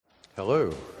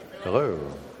Hello, hello,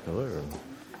 hello.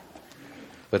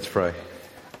 Let's pray.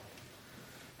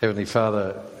 Heavenly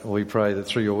Father, we pray that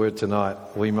through your word tonight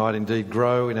we might indeed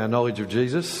grow in our knowledge of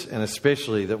Jesus, and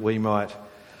especially that we might,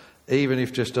 even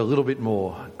if just a little bit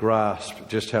more, grasp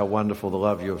just how wonderful the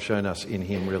love you have shown us in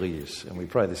him really is. And we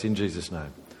pray this in Jesus'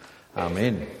 name.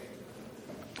 Amen.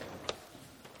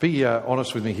 Be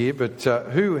honest with me here, but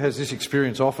who has this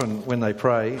experience often when they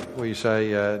pray, where you say,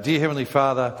 Dear Heavenly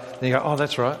Father, and you go, oh,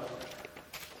 that's right.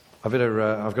 I've got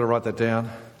to write that down.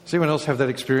 Does anyone else have that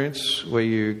experience where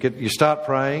you start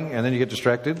praying and then you get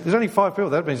distracted? There's only 5 people.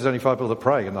 That means there's only 5 people that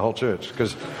pray in the whole church,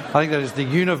 because I think that is the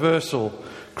universal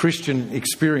Christian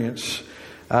experience.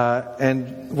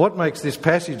 And what makes this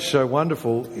passage so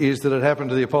wonderful is that it happened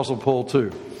to the Apostle Paul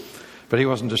too. But he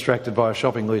wasn't distracted by a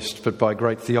shopping list, but by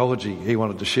great theology he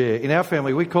wanted to share. In our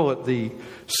family, we call it the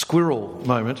squirrel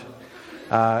moment.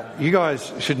 You guys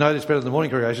should know this better than the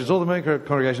morning congregations. All the morning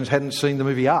congregations hadn't seen the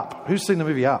movie Up. Who's seen the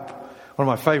movie Up? One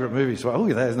of my favourite movies. Oh,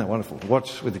 look at that, isn't that wonderful?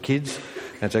 Watch with the kids.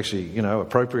 And it's actually,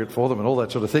 appropriate for them and all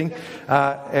that sort of thing.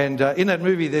 And in that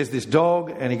movie, there's this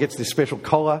dog, and he gets this special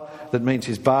collar that means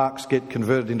his barks get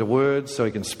converted into words so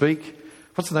he can speak.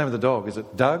 What's the name of the dog? Is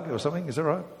it Doug or something? Is that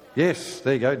right? Yes,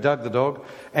 there you go, Doug the dog.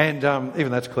 And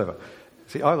even that's clever.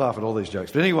 See, I laugh at all these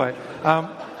jokes. But anyway,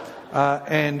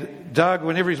 and Doug,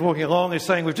 whenever he's walking along, is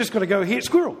saying, we've just got to go here,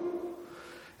 squirrel.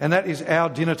 And that is our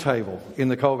dinner table in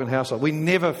the Colgan household. We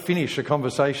never finish a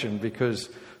conversation because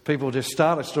people just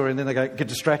start a story and then they get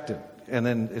distracted. And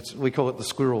then we call it the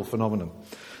squirrel phenomenon.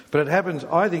 But it happens,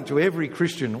 I think, to every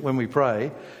Christian when we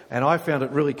pray. And I found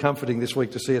it really comforting this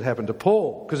week to see it happen to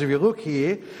Paul. Because if you look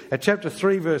here at chapter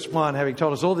 3, verse 1, having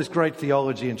told us all this great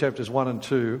theology in chapters 1 and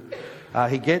 2,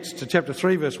 he gets to chapter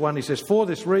 3, verse 1. He says, for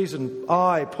this reason,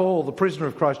 I, Paul, the prisoner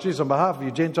of Christ Jesus, on behalf of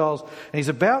you Gentiles. And he's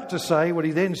about to say what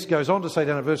he then goes on to say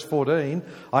down at verse 14,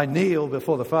 I kneel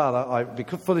before the Father.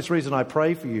 For this reason, I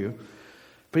pray for you.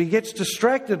 But he gets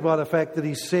distracted by the fact that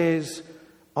he says,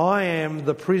 I am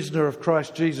the prisoner of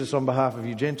Christ Jesus on behalf of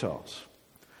you Gentiles.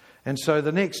 And so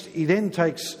he then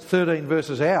takes 13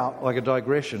 verses out, like a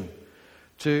digression,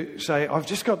 to say, I've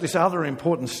just got this other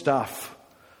important stuff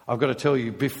I've got to tell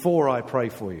you before I pray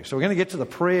for you. So we're going to get to the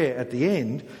prayer at the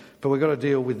end, but we've got to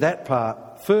deal with that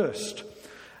part first.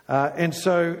 And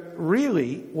so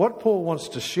really what Paul wants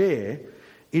to share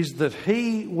is that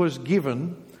he was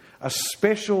given a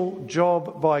special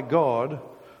job by God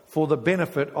for the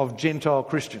benefit of Gentile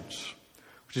Christians,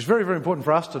 which is very, very important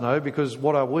for us to know, because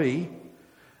what are we,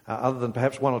 other than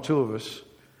perhaps one or two of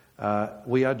us?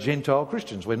 We are Gentile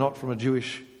Christians. We're not from a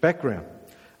Jewish background,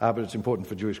 but it's important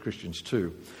for Jewish Christians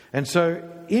too. And so,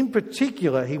 in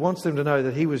particular, he wants them to know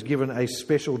that he was given a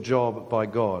special job by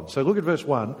God. So look at verse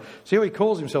 1. See how he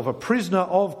calls himself a prisoner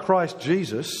of Christ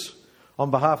Jesus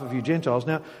on behalf of you Gentiles.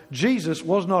 Now, Jesus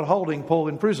was not holding Paul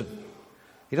in prison.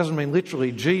 He doesn't mean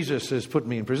literally Jesus has put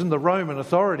me in prison. The Roman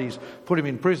authorities put him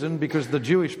in prison because the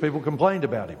Jewish people complained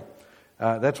about him.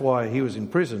 That's why he was in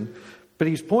prison. But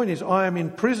his point is, I am in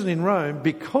prison in Rome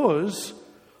because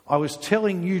I was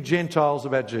telling you Gentiles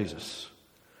about Jesus.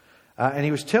 And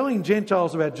he was telling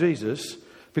Gentiles about Jesus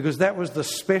because that was the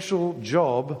special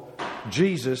job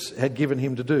Jesus had given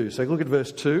him to do. So look at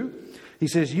verse 2. He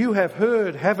says, you have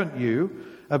heard, haven't you,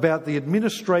 about the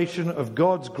administration of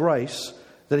God's grace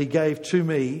that he gave to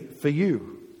me for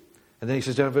you. And then he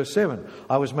says down in verse 7,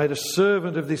 I was made a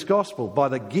servant of this gospel by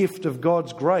the gift of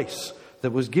God's grace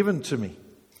that was given to me.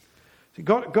 See,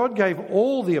 God gave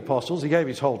all the apostles, he gave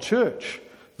his whole church,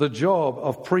 the job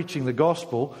of preaching the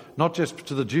gospel, not just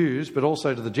to the Jews, but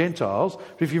also to the Gentiles.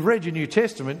 But if you've read your New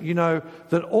Testament, you know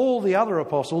that all the other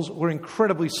apostles were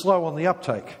incredibly slow on the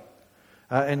uptake.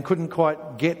 And couldn't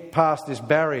quite get past this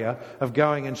barrier of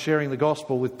going and sharing the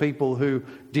gospel with people who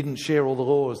didn't share all the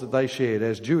laws that they shared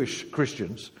as Jewish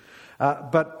Christians.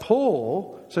 But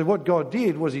Paul, so what God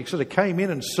did was he sort of came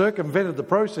in and circumvented the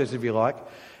process, if you like,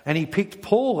 and he picked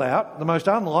Paul out, the most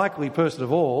unlikely person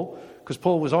of all, because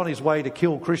Paul was on his way to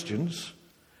kill Christians,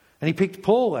 and he picked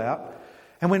Paul out.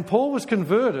 And when Paul was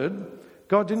converted,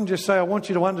 God didn't just say, I want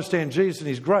you to understand Jesus and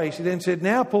his grace. He then said,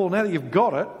 now Paul, now that you've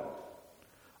got it,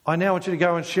 I now want you to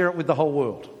go and share it with the whole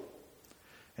world.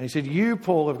 And he said, you,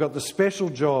 Paul, have got the special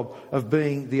job of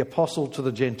being the apostle to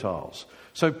the Gentiles.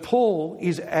 So Paul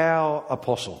is our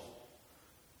apostle.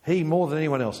 He, more than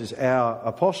anyone else, is our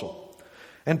apostle.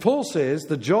 And Paul says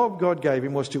the job God gave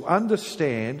him was to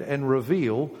understand and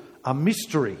reveal a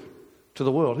mystery to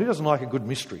the world. Who doesn't like a good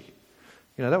mystery?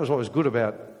 That was what was good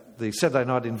about the Saturday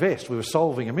Night Invest. We were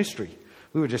solving a mystery.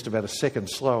 We were just about a second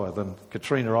slower than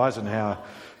Katrina Eisenhower,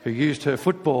 who used her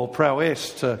football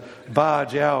prowess to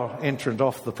barge our entrant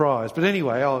off the prize. But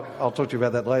anyway, I'll talk to you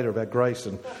about that later, about grace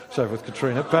and so forth,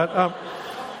 Katrina. But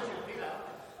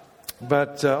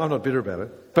I'm not bitter about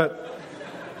it. But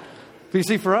you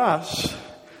see, for us,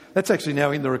 that's actually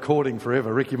now in the recording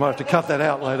forever. Rick, you might have to cut that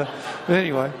out later. But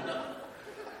anyway,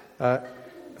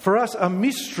 for us, a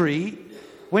mystery,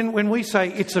 when we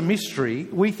say it's a mystery,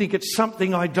 we think it's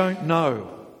something I don't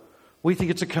know. We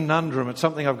think it's a conundrum. It's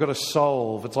something I've got to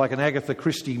solve. It's like an Agatha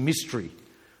Christie mystery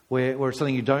where it's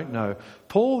something you don't know.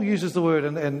 Paul uses the word,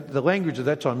 and the language at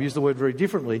that time used the word very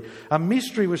differently. A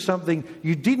mystery was something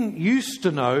you didn't used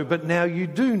to know, but now you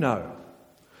do know.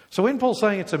 So when Paul's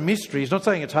saying it's a mystery, he's not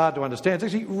saying it's hard to understand.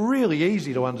 It's actually really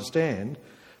easy to understand,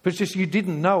 but it's just you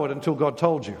didn't know it until God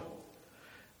told you.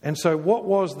 And so what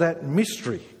was that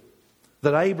mystery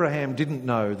that Abraham didn't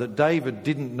know, that David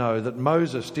didn't know, that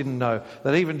Moses didn't know,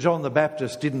 that even John the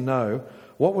Baptist didn't know?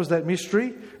 What was that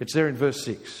mystery? It's there in verse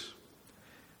 6.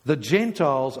 The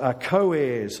Gentiles are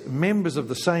co-heirs, members of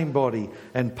the same body,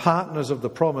 and partners of the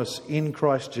promise in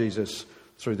Christ Jesus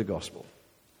through the gospel.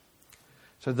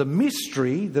 So the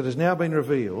mystery that has now been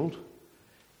revealed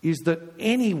is that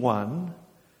anyone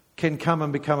can come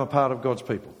and become a part of God's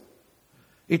people.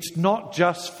 It's not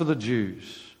just for the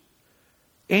Jews.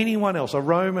 Anyone else, a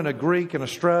Roman, a Greek, an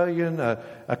Australian,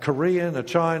 a Korean, a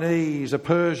Chinese, a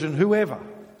Persian, whoever,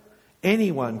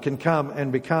 anyone can come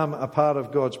and become a part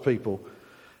of God's people,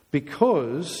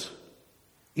 because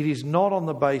it is not on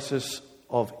the basis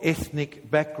of ethnic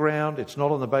background. It's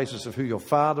not on the basis of who your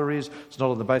father is. It's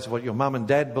not on the basis of what your mum and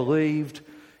dad believed.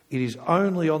 It is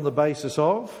only on the basis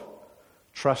of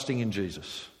trusting in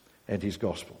Jesus and his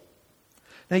gospel.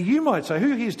 Now you might say,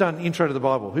 who here's done Intro to the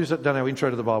Bible? Who's done our Intro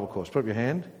to the Bible course? Put up your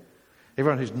hand.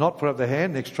 Everyone who's not put up their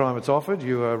hand, next time it's offered,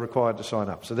 you are required to sign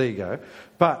up. So there you go.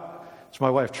 But it's my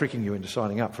way of tricking you into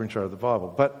signing up for Intro to the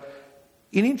Bible. But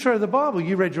in Intro to the Bible,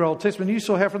 you read your Old Testament, you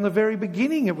saw how from the very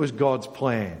beginning it was God's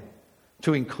plan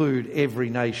to include every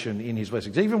nation in his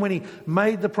blessings. Even when he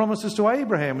made the promises to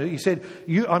Abraham, he said,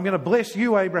 I'm going to bless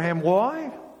you, Abraham.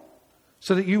 Why?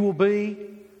 So that you will be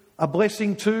a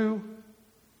blessing to,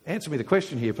 answer me the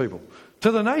question here, people,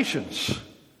 to the nations.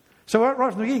 So right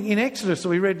from the beginning, in Exodus that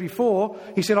we read before,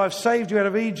 he said, I've saved you out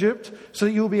of Egypt so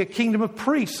that you will be a kingdom of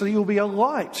priests, so that you will be a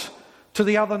light to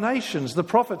the other nations. The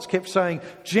prophets kept saying,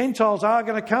 Gentiles are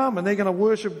going to come and they're going to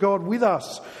worship God with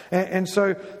us. And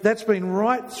so that's been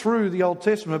right through the Old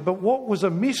Testament. But what was a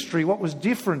mystery, what was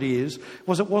different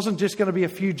was it wasn't just going to be a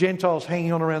few Gentiles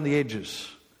hanging on around the edges.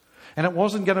 And it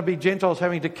wasn't going to be Gentiles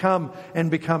having to come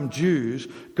and become Jews.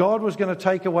 God was going to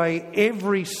take away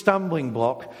every stumbling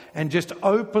block and just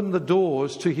open the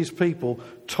doors to his people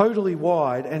totally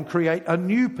wide and create a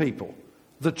new people,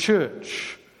 the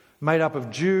church, made up of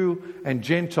Jew and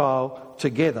Gentile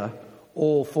together,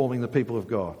 all forming the people of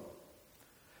God.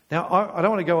 Now, I don't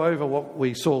want to go over what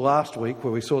we saw last week,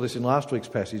 where we saw this in last week's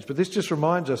passage, but this just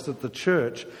reminds us that the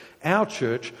church, our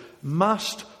church,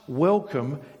 must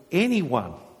welcome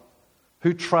anyone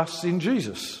who trusts in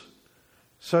Jesus.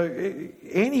 So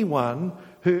anyone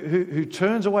who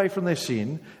turns away from their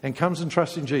sin and comes and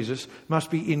trusts in Jesus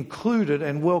must be included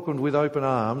and welcomed with open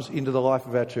arms into the life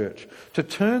of our church. To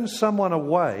turn someone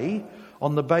away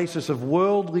on the basis of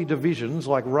worldly divisions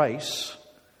like race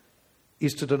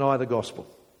is to deny the gospel.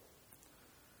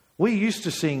 We used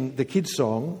to sing the kids'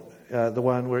 song, the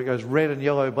one where it goes, red and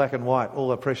yellow, black and white,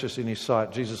 all are precious in his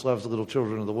sight. Jesus loves the little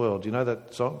children of the world. Do you know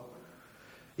that song?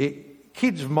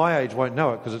 Kids of my age won't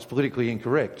know it because it's politically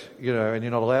incorrect, and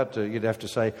you're not allowed to. You'd have to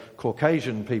say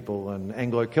Caucasian people and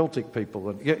Anglo-Celtic people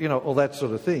and, all that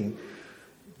sort of thing.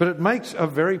 But it makes a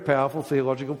very powerful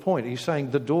theological point. He's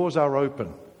saying the doors are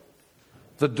open.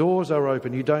 The doors are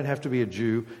open. You don't have to be a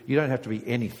Jew. You don't have to be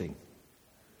anything.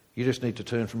 You just need to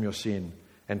turn from your sin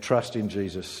and trust in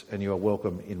Jesus, and you are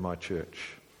welcome in my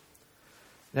church.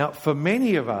 Now, for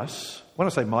many of us, when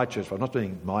I say my church, I'm not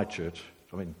doing my church,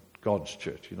 I mean God's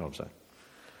church, you know what I'm saying?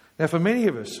 Now, for many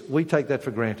of us, we take that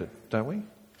for granted, don't we?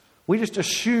 We just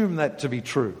assume that to be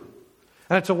true.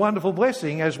 And it's a wonderful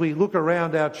blessing as we look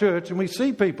around our church and we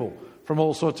see people from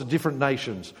all sorts of different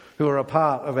nations who are a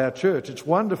part of our church. It's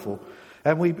wonderful.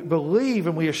 And we believe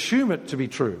and we assume it to be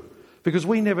true because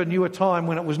we never knew a time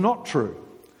when it was not true.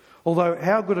 Although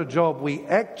how good a job we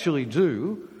actually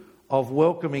do of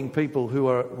welcoming people who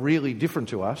are really different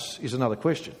to us is another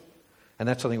question. And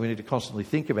that's something we need to constantly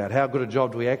think about. How good a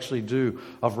job do we actually do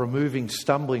of removing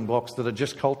stumbling blocks that are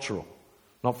just cultural,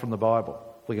 not from the Bible?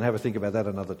 We can have a think about that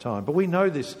another time. But we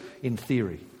know this in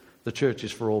theory. The church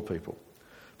is for all people.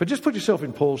 But just put yourself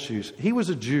in Paul's shoes. He was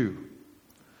a Jew.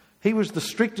 He was the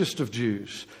strictest of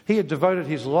Jews. He had devoted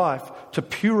his life to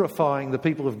purifying the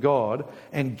people of God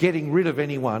and getting rid of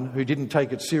anyone who didn't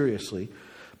take it seriously.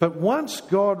 But once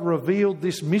God revealed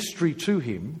this mystery to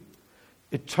him,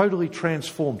 it totally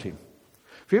transformed him.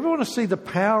 If you ever want to see the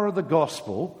power of the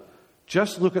gospel,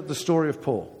 just look at the story of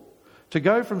Paul. To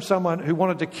go from someone who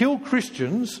wanted to kill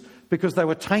Christians because they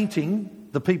were tainting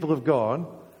the people of God,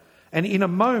 and in a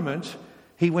moment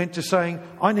he went to saying,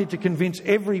 I need to convince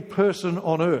every person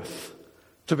on earth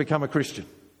to become a Christian.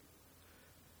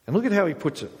 And look at how he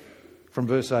puts it from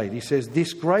verse 8. He says,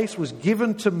 this grace was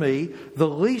given to me, the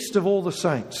least of all the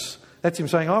saints. That's him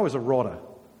saying, I was a rodder.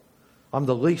 I'm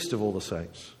the least of all the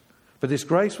saints. But this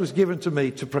grace was given to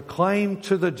me to proclaim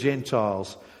to the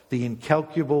Gentiles the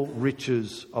incalculable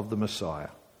riches of the Messiah,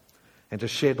 and to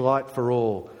shed light for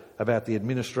all about the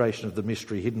administration of the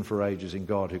mystery hidden for ages in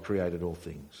God who created all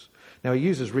things. Now, he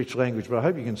uses rich language, but I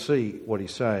hope you can see what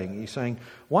he's saying. He's saying,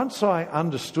 once I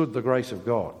understood the grace of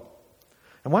God,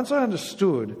 and once I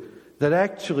understood that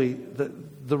actually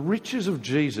the riches of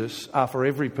Jesus are for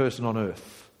every person on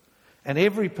earth, and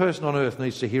every person on earth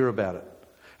needs to hear about it,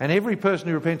 and every person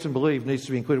who repents and believes needs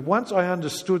to be included. Once I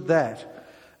understood that,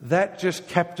 that just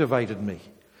captivated me,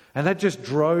 and that just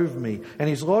drove me. And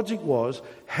his logic was,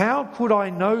 how could I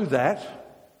know that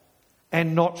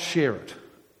and not share it?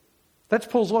 That's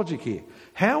Paul's logic here.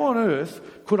 How on earth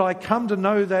could I come to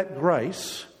know that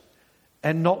grace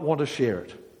and not want to share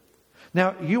it?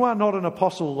 Now, you are not an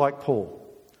apostle like Paul.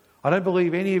 I don't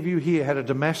believe any of you here had a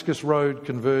Damascus Road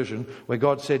conversion where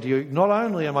God said to you, not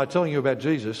only am I telling you about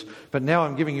Jesus, but now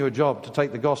I'm giving you a job to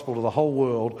take the gospel to the whole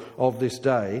world of this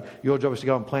day. Your job is to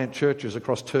go and plant churches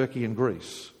across Turkey and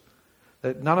Greece.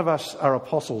 That none of us are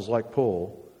apostles like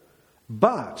Paul,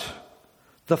 but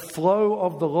the flow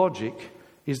of the logic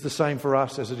is the same for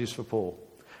us as it is for Paul.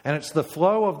 And it's the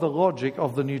flow of the logic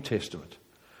of the New Testament.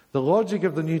 The logic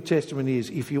of the New Testament is,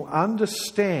 if you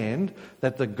understand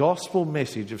that the gospel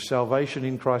message of salvation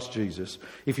in Christ Jesus,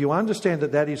 if you understand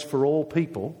that that is for all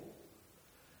people,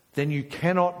 then you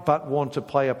cannot but want to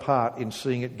play a part in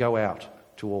seeing it go out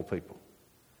to all people.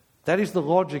 That is the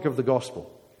logic of the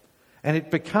gospel. And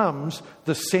it becomes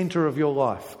the centre of your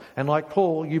life. And like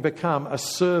Paul, you become a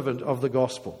servant of the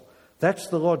gospel. That's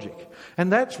the logic.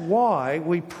 And that's why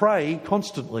we pray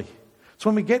constantly. So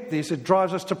when we get this, it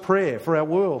drives us to prayer for our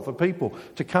world, for people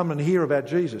to come and hear about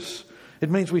Jesus. It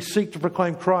means we seek to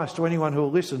proclaim Christ to anyone who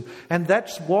will listen. And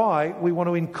that's why we want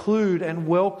to include and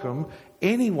welcome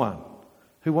anyone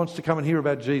who wants to come and hear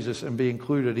about Jesus and be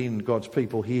included in God's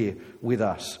people here with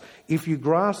us. If you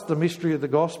grasp the mystery of the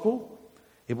gospel,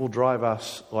 it will drive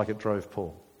us like it drove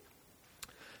Paul.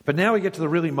 But now we get to the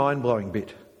really mind-blowing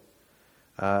bit.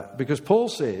 Because Paul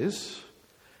says,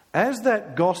 as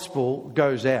that gospel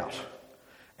goes out,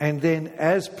 and then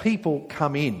as people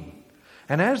come in,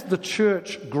 and as the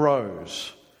church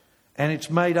grows, and it's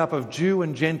made up of Jew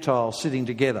and Gentile sitting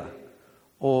together,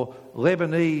 or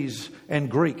Lebanese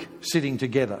and Greek sitting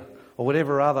together, or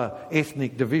whatever other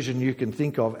ethnic division you can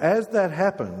think of, as that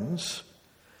happens,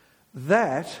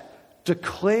 that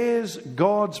declares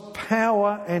God's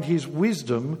power and his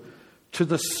wisdom to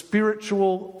the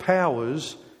spiritual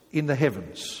powers in the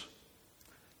heavens.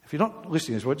 If you're not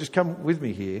listening to this word, just come with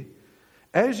me here.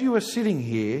 As you are sitting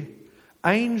here,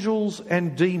 angels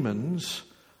and demons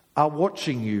are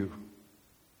watching you.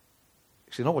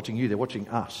 Actually, they're not watching you, they're watching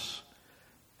us.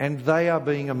 And they are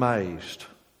being amazed.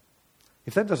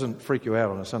 If that doesn't freak you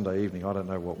out on a Sunday evening, I don't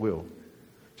know what will.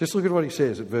 Just look at what he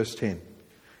says at verse 10.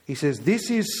 He says,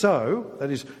 this is so,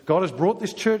 that is, God has brought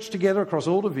this church together across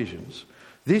all divisions.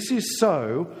 This is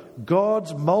so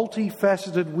God's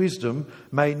multifaceted wisdom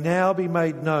may now be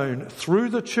made known through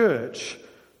the church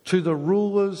to the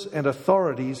rulers and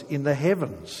authorities in the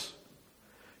heavens.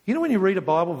 You know when you read a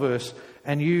Bible verse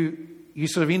and you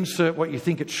sort of insert what you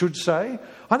think it should say?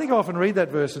 I think I often read that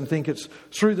verse and think it's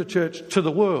through the church to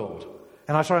the world.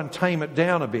 And I try and tame it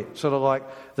down a bit, sort of like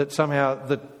that somehow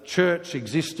the church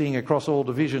existing across all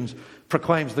divisions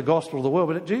proclaims the gospel of the world.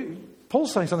 But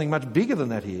Paul's saying something much bigger than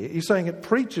that here. He's saying it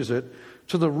preaches it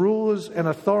to the rulers and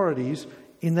authorities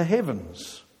in the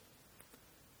heavens.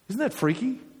 Isn't that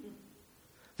freaky?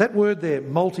 That word there,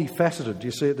 multifaceted, do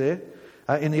you see it there?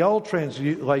 In the old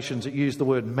translations, it used the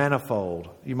word manifold.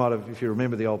 You might have, if you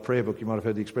remember the old prayer book, you might have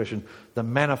heard the expression, the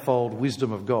manifold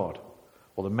wisdom of God,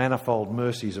 or the manifold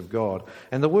mercies of God.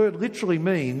 And the word literally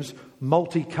means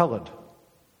multicoloured.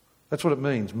 That's what it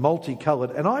means,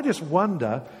 multicoloured. And I just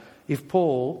wonder if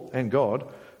Paul and God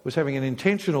was having an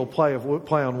intentional play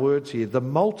on words here. The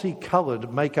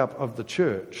multicoloured makeup of the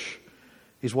church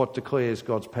is what declares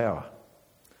God's power.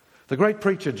 The great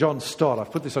preacher John Stott,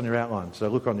 I've put this on your outline, so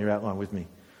look on your outline with me.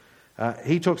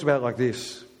 He talks about it like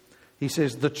this. He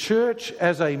says, the church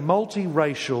as a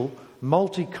multiracial,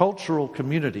 multicultural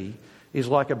community is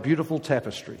like a beautiful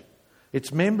tapestry.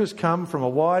 Its members come from a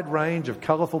wide range of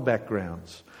colourful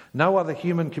backgrounds. No other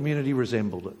human community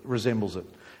resembles it.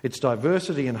 Its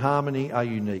diversity and harmony are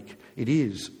unique. It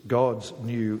is God's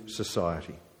new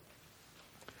society.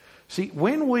 See,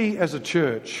 when we as a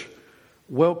church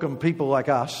welcome people like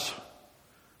us,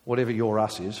 whatever your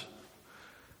us is,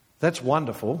 that's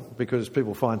wonderful because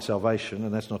people find salvation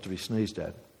and that's not to be sneezed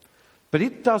at. But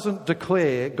it doesn't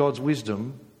declare God's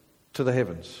wisdom to the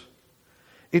heavens.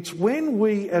 It's when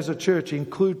we as a church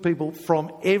include people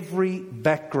from every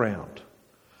background,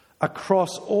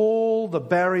 across all the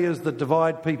barriers that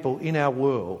divide people in our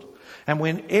world, and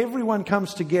when everyone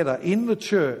comes together in the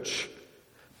church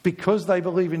because they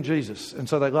believe in Jesus and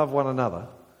so they love one another,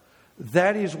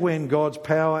 that is when God's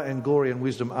power and glory and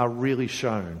wisdom are really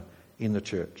shown in the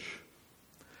church.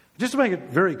 Just to make it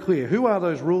very clear, who are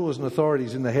those rulers and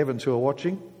authorities in the heavens who are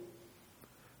watching?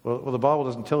 Well, the Bible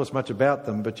doesn't tell us much about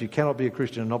them, but you cannot be a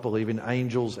Christian and not believe in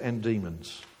angels and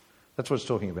demons. That's what it's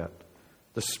talking about.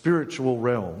 The spiritual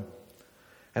realm.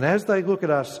 And as they look at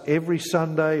us every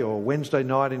Sunday or Wednesday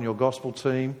night in your gospel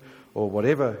team or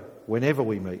whatever, whenever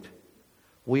we meet,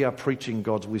 we are preaching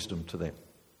God's wisdom to them.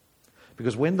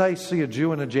 Because when they see a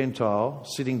Jew and a Gentile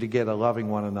sitting together loving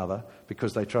one another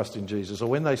because they trust in Jesus, or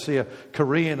when they see a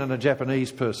Korean and a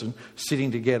Japanese person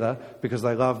sitting together because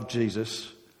they love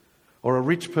Jesus, or a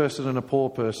rich person and a poor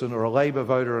person, or a Labor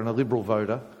voter and a Liberal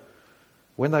voter,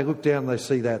 when they look down they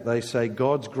see that, they say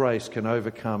God's grace can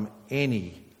overcome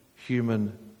any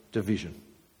human division.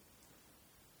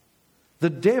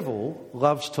 The devil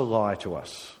loves to lie to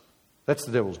us. That's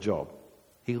the devil's job.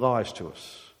 He lies to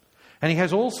us. And he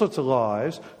has all sorts of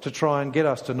lies to try and get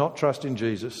us to not trust in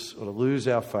Jesus or to lose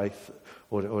our faith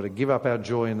or to give up our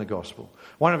joy in the gospel.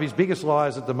 One of his biggest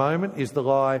lies at the moment is the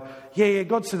lie, yeah,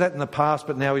 God said that in the past,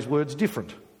 but now his word's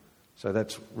different. So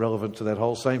that's relevant to that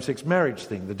whole same-sex marriage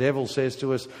thing. The devil says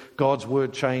to us, God's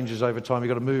word changes over time. You've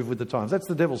got to move with the times. That's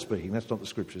the devil speaking. That's not the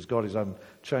scriptures. God is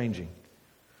unchanging.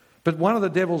 But one of the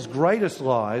devil's greatest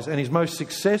lies and his most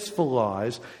successful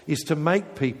lies is to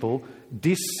make people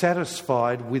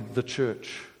dissatisfied with the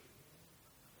church.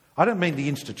 I don't mean the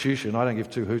institution. I don't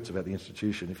give two hoots about the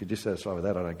institution. If you're dissatisfied with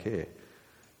that, I don't care.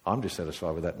 I'm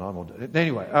dissatisfied with that.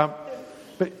 Anyway,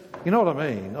 but you know what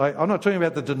I mean? I'm not talking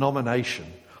about the denomination.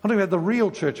 I'm talking about the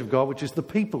real church of God, which is the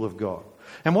people of God.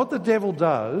 And what the devil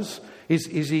does is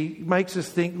he makes us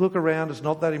think, look around, it's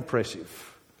not that impressive.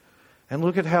 And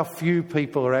look at how few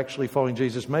people are actually following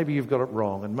Jesus. Maybe you've got it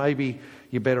wrong, and maybe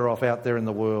you're better off out there in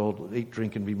the world, eat,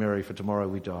 drink and be merry, for tomorrow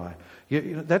we die.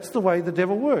 That's the way the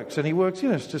devil works. And he works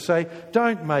in us to say,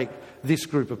 don't make this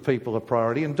group of people a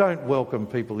priority and don't welcome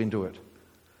people into it.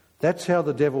 That's how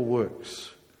the devil works.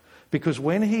 Because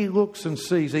when he looks and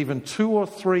sees even 2 or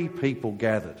 3 people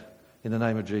gathered in the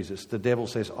name of Jesus, the devil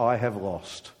says, I have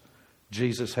lost.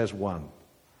 Jesus has won.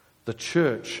 The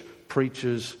church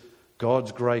preaches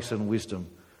God's grace and wisdom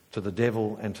to the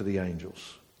devil and to the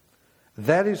angels.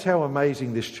 That is how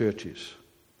amazing this church is.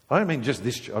 I don't mean just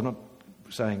this church. I'm not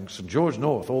saying St George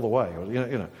North all the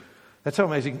way. That's how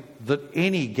amazing that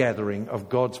any gathering of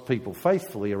God's people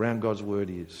faithfully around God's word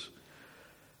is.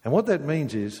 And what that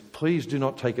means is, please do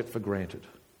not take it for granted.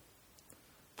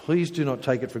 Please do not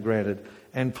take it for granted,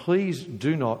 and please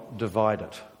do not divide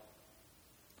it.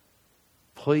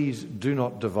 Please do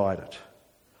not divide it.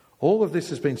 All of this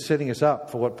has been setting us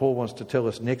up for what Paul wants to tell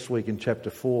us next week in chapter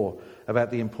 4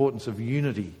 about the importance of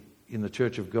unity in the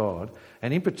church of God,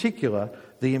 and in particular,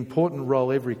 the important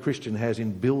role every Christian has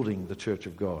in building the church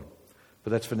of God.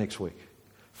 But that's for next week.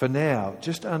 For now,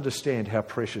 just understand how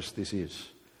precious this is,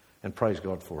 and praise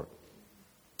God for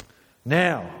it.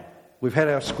 Now, we've had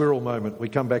our squirrel moment. We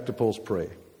come back to Paul's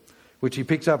prayer, which he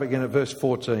picks up again at verse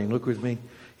 14. Look with me.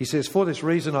 He says, for this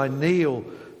reason I kneel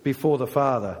before the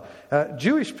Father.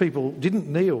 Jewish people didn't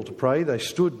kneel to pray, they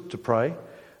stood to pray.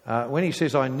 When he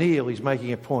says I kneel, he's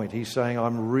making a point. He's saying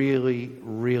I'm really,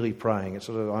 really praying. It's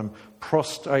sort of I'm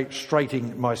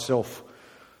prostrating myself.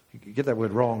 You get that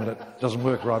word wrong and it doesn't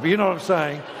work right. But you know what I'm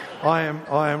saying?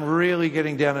 I am really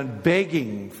getting down and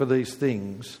begging for these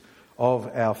things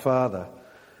of our Father.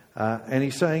 And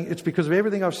he's saying it's because of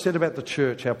everything I've said about the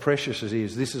church, how precious it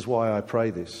is. This is why I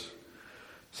pray this.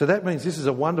 So that means this is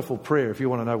a wonderful prayer if you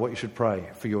want to know what you should pray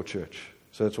for your church.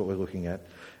 So that's what we're looking at.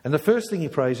 And the first thing he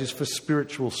prays is for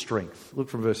spiritual strength. Look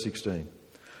from verse 16.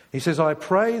 He says, I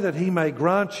pray that he may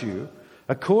grant you,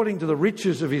 according to the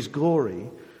riches of his glory,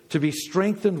 to be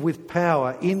strengthened with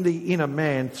power in the inner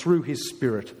man through his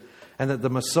Spirit, and that the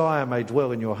Messiah may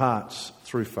dwell in your hearts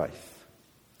through faith.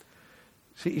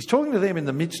 See, he's talking to them in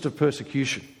the midst of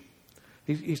persecution.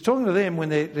 He's talking to them when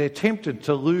they're tempted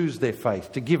to lose their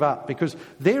faith, to give up, because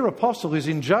their apostle is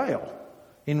in jail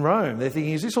in Rome. They're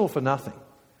thinking, is this all for nothing?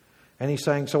 And he's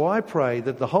saying, so I pray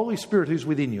that the Holy Spirit who's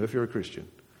within you, if you're a Christian,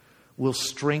 will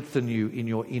strengthen you in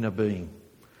your inner being.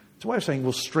 It's a way of saying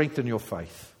will strengthen your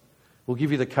faith. Will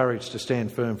give you the courage to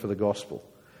stand firm for the gospel.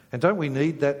 And don't we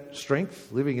need that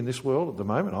strength living in this world at the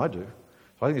moment? I do.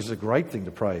 I think this is a great thing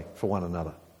to pray for one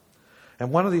another.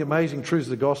 And one of the amazing truths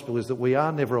of the gospel is that we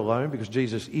are never alone because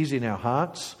Jesus is in our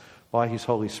hearts by his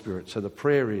Holy Spirit. So the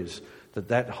prayer is that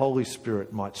that Holy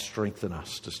Spirit might strengthen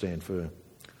us to stand firm.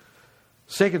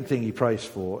 Second thing he prays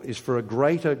for is for a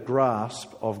greater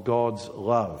grasp of God's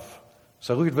love.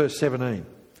 So look at verse 17.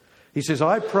 He says,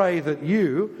 I pray that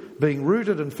you, being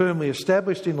rooted and firmly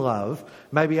established in love,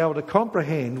 may be able to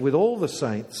comprehend with all the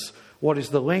saints what is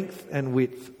the length and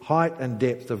width, height and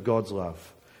depth of God's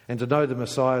love, and to know the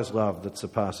Messiah's love that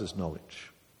surpasses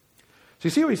knowledge. So you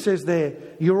see what he says there?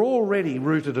 You're already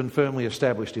rooted and firmly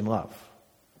established in love.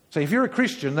 So if you're a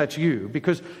Christian, that's you,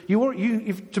 because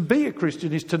to be a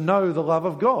Christian is to know the love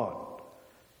of God.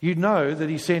 You know that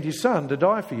he sent his son to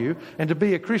die for you, and to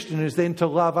be a Christian is then to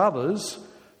love others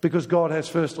because God has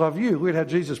first loved you. Look at how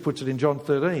Jesus puts it in John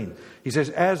 13. He says,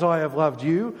 as I have loved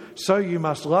you, so you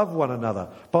must love one another.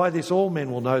 By this all men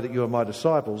will know that you are my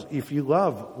disciples, if you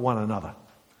love one another.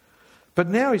 But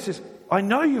now he says, I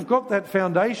know you've got that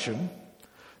foundation,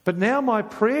 but now my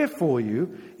prayer for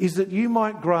you is that you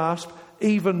might grasp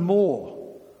even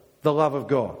more the love of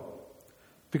God.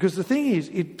 Because the thing is,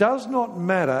 it does not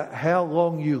matter how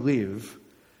long you live,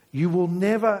 you will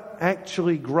never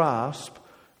actually grasp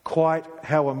quite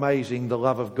how amazing the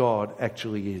love of God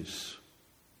actually is.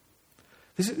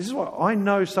 This is why I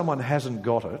know someone hasn't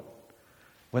got it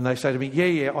when they say to me,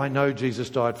 yeah, I know Jesus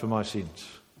died for my sins.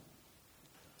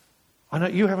 I know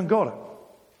you haven't got it.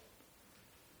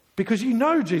 Because you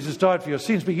know Jesus died for your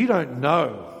sins, but you don't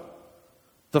know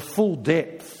the full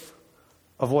depth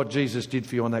of what Jesus did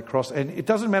for you on that cross. And it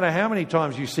doesn't matter how many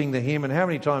times you sing the hymn and how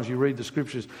many times you read the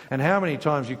scriptures and how many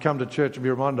times you come to church and be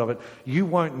reminded of it, you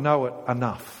won't know it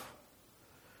enough.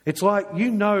 It's like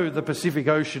you know the Pacific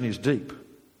Ocean is deep.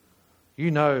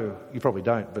 You know, you probably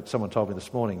don't, but someone told me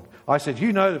this morning. I said,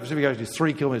 you know the Pacific Ocean is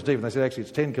 3 kilometres deep. And they said, actually,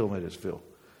 it's 10 kilometres, Phil.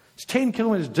 It's 10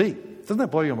 kilometres deep. Doesn't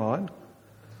that blow your mind?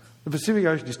 The Pacific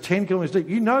Ocean is 10 kilometres deep.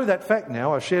 You know that fact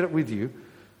now. I've shared it with you.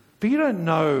 But you don't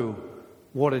know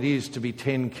what it is to be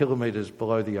 10 kilometres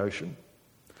below the ocean.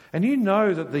 And you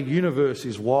know that the universe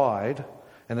is wide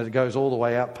and that it goes all the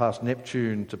way out past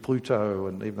Neptune to Pluto,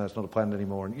 and even though it's not a planet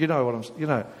anymore. And you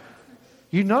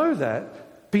know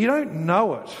that, but you don't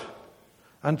know it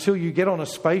until you get on a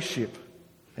spaceship,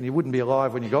 and you wouldn't be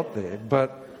alive when you got there,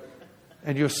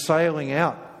 and you're sailing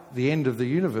out the end of the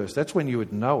universe. That's when you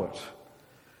would know it.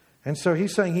 And so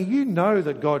he's saying here, you know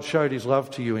that God showed his love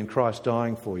to you in Christ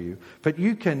dying for you, but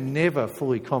you can never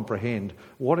fully comprehend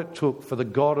what it took for the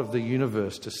God of the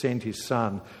universe to send his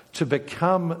son to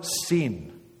become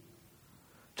sin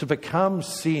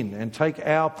and take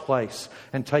our place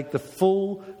and take the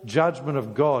full judgment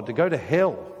of God, to go to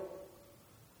hell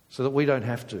so that we don't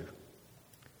have to.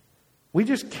 We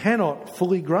just cannot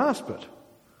fully grasp it.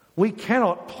 We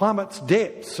cannot plumb its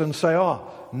depths and say, oh,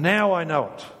 now I know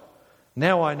it.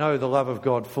 Now I know the love of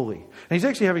God fully. And he's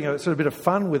actually having a sort of bit of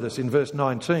fun with us in verse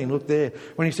 19. Look there,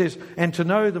 when he says, and to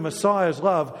know the Messiah's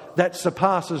love that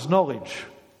surpasses knowledge.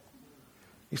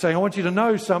 He's saying, I want you to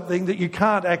know something that you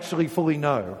can't actually fully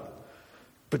know.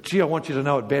 But gee, I want you to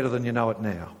know it better than you know it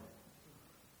now.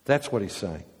 That's what he's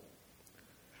saying.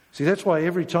 See, that's why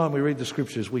every time we read the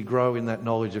scriptures, we grow in that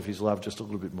knowledge of his love just a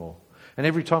little bit more. And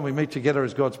every time we meet together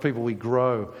as God's people, we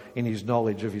grow in his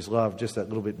knowledge of his love just that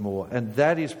little bit more. And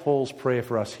that is Paul's prayer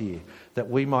for us here, that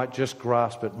we might just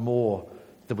grasp it more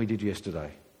than we did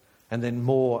yesterday. And then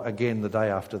more again the day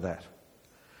after that.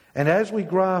 And as we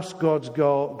grasp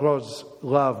God's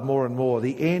love more and more,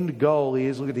 the end goal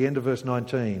is, look at the end of verse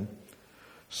 19,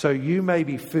 so you may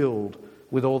be filled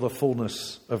with all the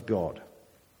fullness of God.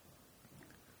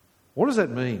 What does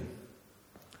that mean,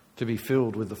 to be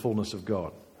filled with the fullness of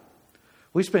God?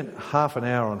 We spent half an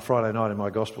hour on Friday night in my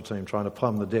gospel team trying to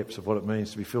plumb the depths of what it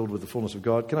means to be filled with the fullness of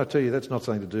God. Can I tell you, that's not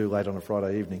something to do late on a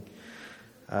Friday evening.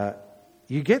 I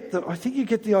think you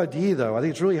get the idea, though. I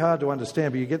think it's really hard to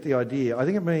understand, but you get the idea. I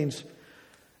think it means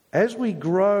as we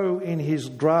grow in his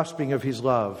grasping of his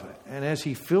love and as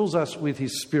he fills us with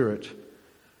his Spirit,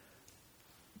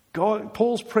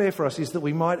 Paul's prayer for us is that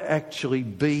we might actually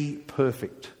be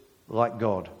perfect like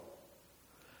God.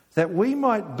 That we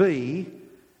might be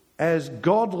as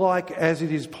godlike as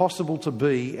it is possible to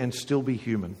be and still be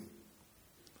human.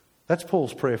 That's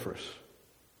Paul's prayer for us.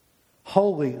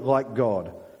 holy like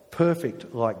God,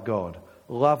 perfect like God,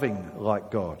 loving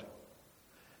like God.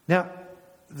 Now,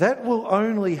 that will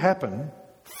only happen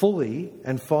fully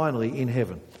and finally in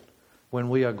heaven when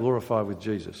we are glorified with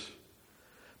Jesus.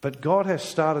 But God has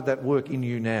started that work in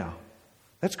you now.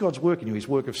 That's God's work in you, his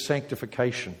work of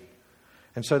sanctification.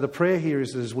 And so the prayer here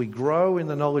is that as we grow in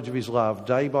the knowledge of his love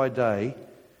day by day,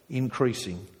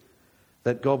 increasing,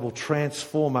 that God will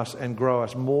transform us and grow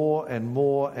us more and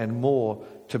more and more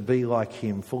to be like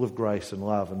him, full of grace and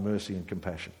love and mercy and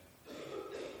compassion.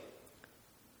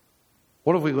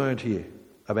 What have we learned here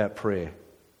about prayer?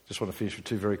 Just want to finish with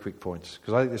two very quick points,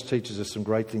 because I think this teaches us some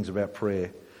great things about prayer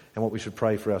and what we should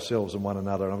pray for ourselves and one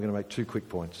another. And I'm going to make 2 quick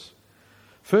points.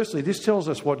 Firstly, this tells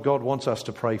us what God wants us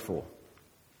to pray for.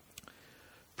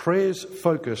 Prayer's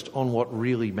focused on what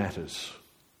really matters.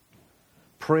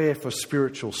 Prayer for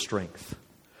spiritual strength,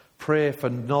 prayer for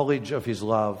knowledge of his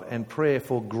love, and prayer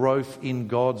for growth in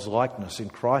God's likeness, in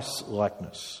Christ's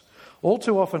likeness. All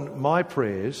too often, my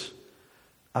prayers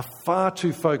are far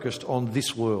too focused on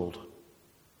this world,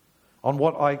 on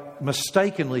what I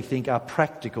mistakenly think are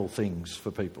practical things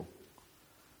for people.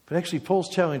 But actually, Paul's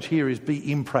challenge here is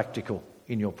be impractical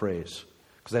in your prayers,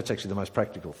 because that's actually the most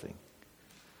practical thing.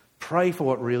 Pray for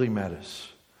what really matters,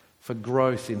 for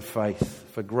growth in faith,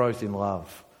 for growth in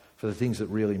love, for the things that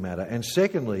really matter. And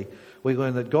secondly, we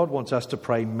learn that God wants us to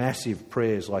pray massive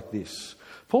prayers like this.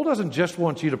 Paul doesn't just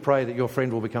want you to pray that your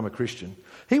friend will become a Christian.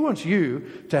 He wants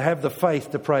you to have the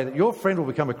faith to pray that your friend will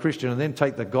become a Christian and then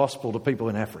take the gospel to people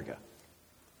in Africa.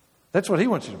 That's what he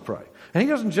wants you to pray. And he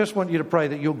doesn't just want you to pray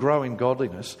that you'll grow in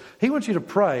godliness. He wants you to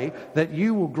pray that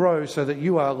you will grow so that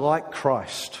you are like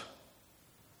Christ.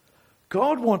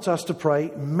 God wants us to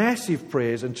pray massive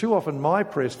prayers, and too often my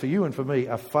prayers for you and for me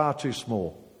are far too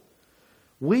small.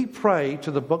 We pray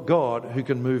to the God who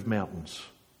can move mountains.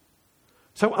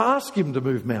 So ask him to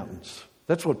move mountains.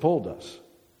 That's what Paul does.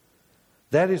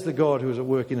 That is the God who is at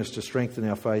work in us to strengthen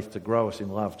our faith, to grow us in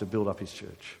love, to build up his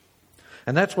church.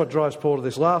 And that's what drives Paul to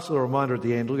this last little reminder at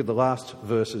the end. Look at the last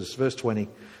verses, verse 20.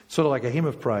 Sort of like a hymn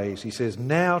of praise. He says,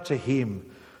 "Now to him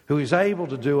who is able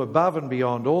to do above and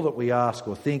beyond all that we ask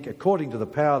or think, according to the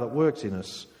power that works in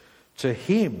us, to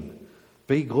him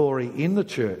be glory in the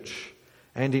church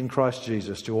and in Christ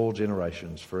Jesus to all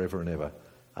generations, forever and ever.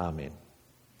 Amen."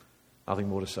 Nothing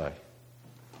more to say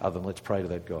other than let's pray to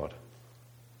that God.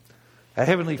 Our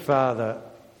Heavenly Father,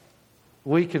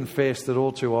 we confess that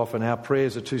all too often our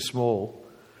prayers are too small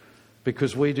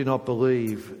because we do not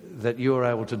believe that you are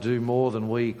able to do more than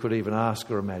we could even ask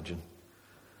or imagine.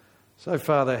 So,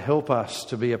 Father, help us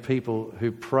to be a people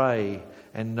who pray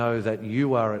and know that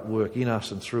you are at work in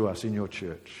us and through us in your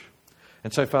church.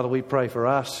 And so, Father, we pray for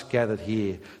us gathered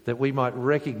here that we might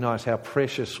recognise how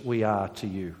precious we are to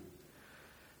you.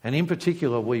 And in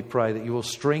particular, we pray that you will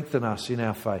strengthen us in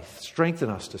our faith, strengthen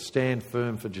us to stand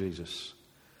firm for Jesus.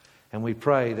 And we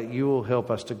pray that you will help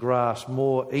us to grasp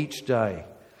more each day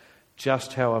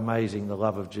just how amazing the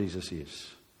love of Jesus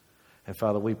is. And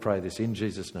Father, we pray this in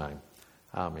Jesus' name.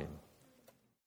 Amen.